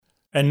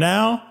And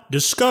now,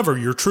 discover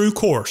your true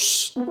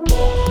course.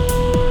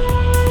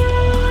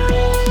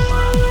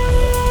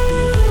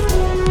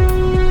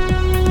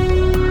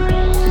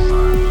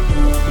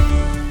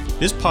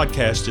 This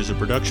podcast is a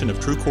production of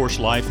True Course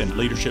Life and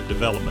Leadership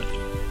Development.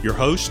 Your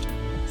host,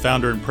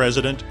 founder and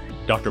president,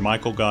 Dr.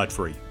 Michael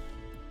Godfrey.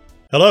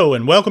 Hello,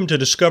 and welcome to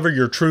Discover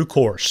Your True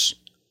Course.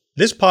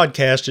 This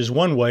podcast is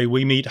one way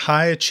we meet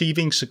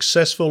high-achieving,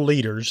 successful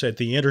leaders at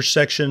the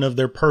intersection of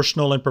their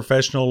personal and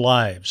professional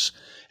lives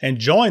and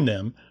join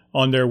them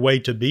on their way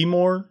to be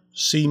more,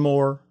 see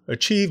more,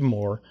 achieve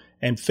more,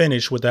 and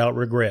finish without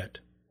regret.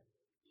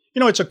 You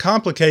know, it's a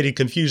complicated,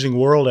 confusing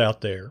world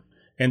out there,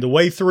 and the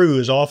way through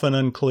is often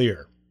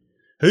unclear.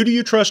 Who do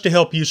you trust to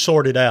help you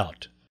sort it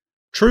out?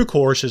 True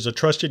Course is a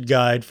trusted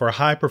guide for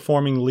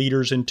high-performing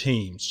leaders and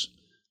teams.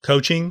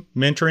 Coaching,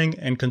 mentoring,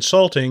 and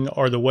consulting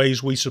are the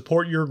ways we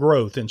support your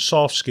growth in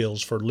soft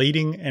skills for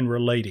leading and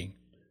relating.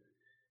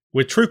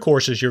 With True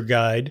Course as your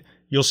guide,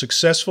 you'll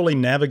successfully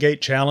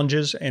navigate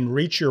challenges and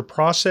reach your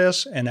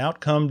process and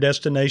outcome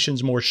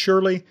destinations more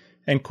surely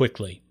and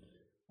quickly.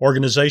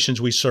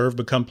 Organizations we serve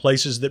become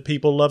places that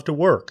people love to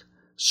work,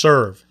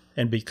 serve,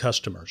 and be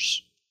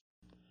customers.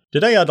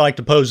 Today I'd like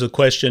to pose the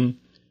question,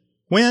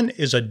 when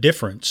is a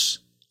difference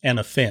an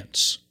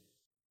offense?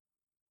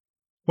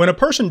 When a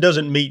person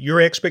doesn't meet your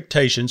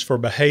expectations for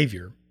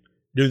behavior,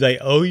 do they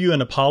owe you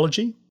an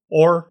apology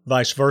or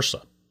vice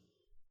versa?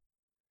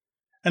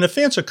 An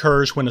offense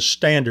occurs when a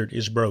standard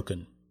is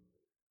broken.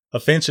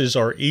 Offenses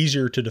are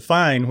easier to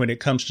define when it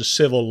comes to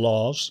civil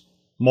laws,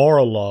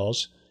 moral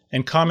laws,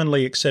 and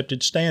commonly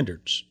accepted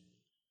standards.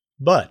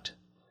 But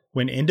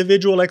when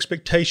individual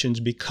expectations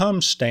become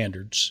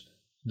standards,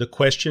 the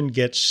question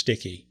gets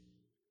sticky.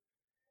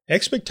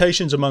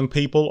 Expectations among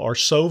people are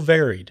so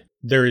varied,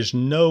 there is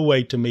no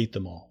way to meet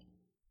them all.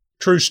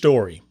 True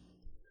story.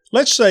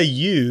 Let's say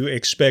you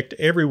expect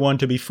everyone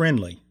to be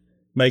friendly,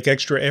 make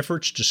extra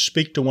efforts to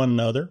speak to one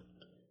another,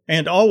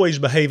 and always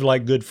behave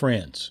like good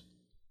friends.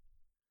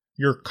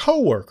 Your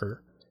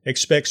coworker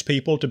expects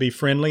people to be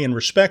friendly and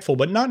respectful,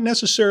 but not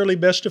necessarily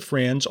best of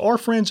friends or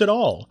friends at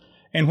all.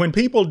 And when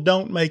people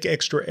don't make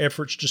extra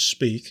efforts to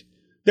speak,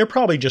 they're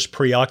probably just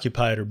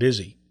preoccupied or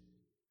busy.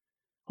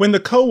 When the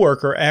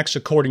coworker acts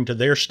according to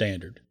their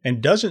standard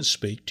and doesn't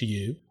speak to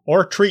you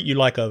or treat you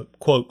like a,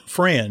 quote,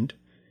 friend,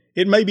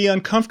 it may be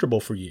uncomfortable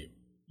for you.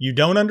 You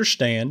don't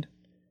understand,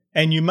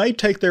 and you may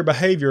take their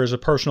behavior as a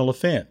personal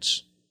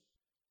offense.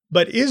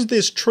 But is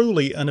this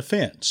truly an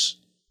offense?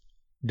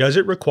 Does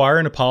it require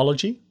an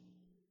apology?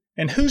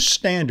 And whose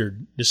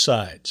standard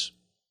decides?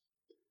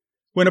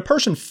 When a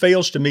person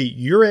fails to meet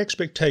your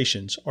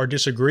expectations or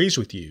disagrees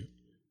with you,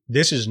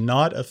 this is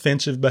not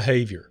offensive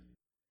behavior.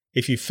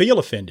 If you feel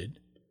offended,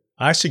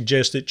 I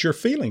suggest that your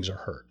feelings are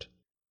hurt.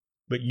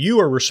 But you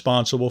are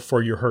responsible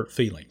for your hurt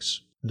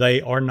feelings. They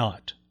are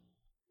not.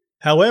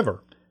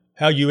 However,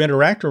 how you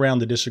interact around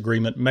the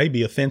disagreement may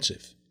be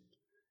offensive.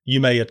 You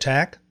may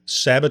attack,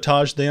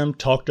 sabotage them,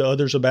 talk to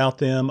others about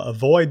them,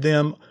 avoid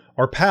them,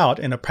 or pout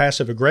in a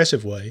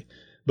passive-aggressive way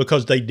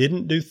because they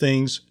didn't do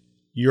things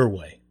your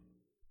way.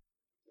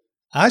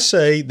 I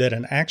say that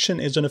an action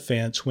is an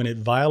offense when it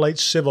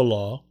violates civil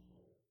law,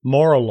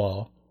 moral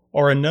law,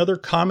 or another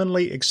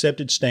commonly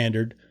accepted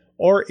standard,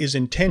 or is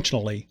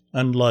intentionally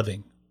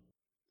unloving.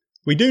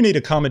 We do need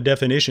a common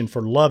definition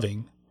for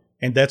loving,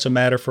 and that's a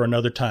matter for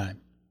another time.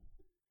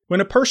 When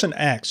a person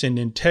acts in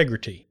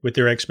integrity with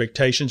their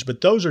expectations,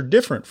 but those are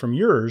different from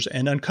yours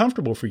and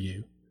uncomfortable for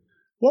you,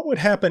 what would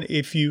happen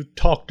if you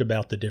talked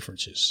about the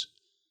differences?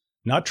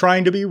 Not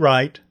trying to be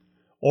right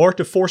or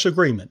to force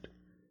agreement,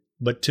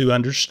 but to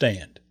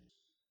understand.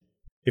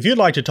 If you'd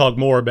like to talk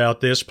more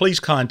about this,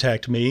 please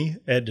contact me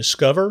at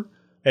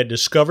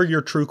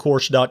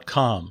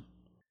discoveryourtruecourse.com.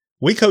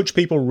 We coach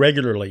people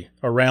regularly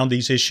around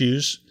these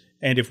issues,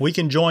 and if we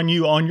can join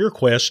you on your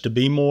quest to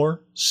be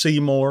more, see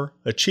more,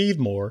 achieve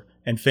more,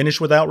 and finish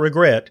without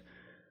regret,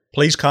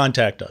 please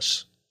contact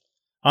us.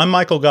 I'm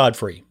Michael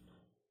Godfrey.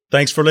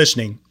 Thanks for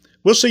listening.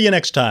 We'll see you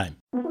next time.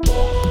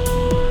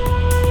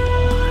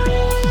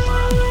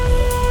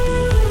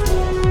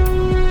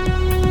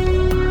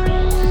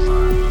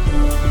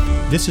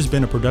 This has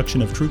been a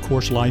production of True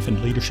Course Life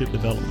and Leadership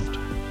Development.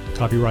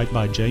 Copyright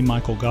by J.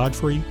 Michael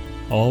Godfrey.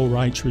 All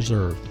rights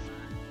reserved.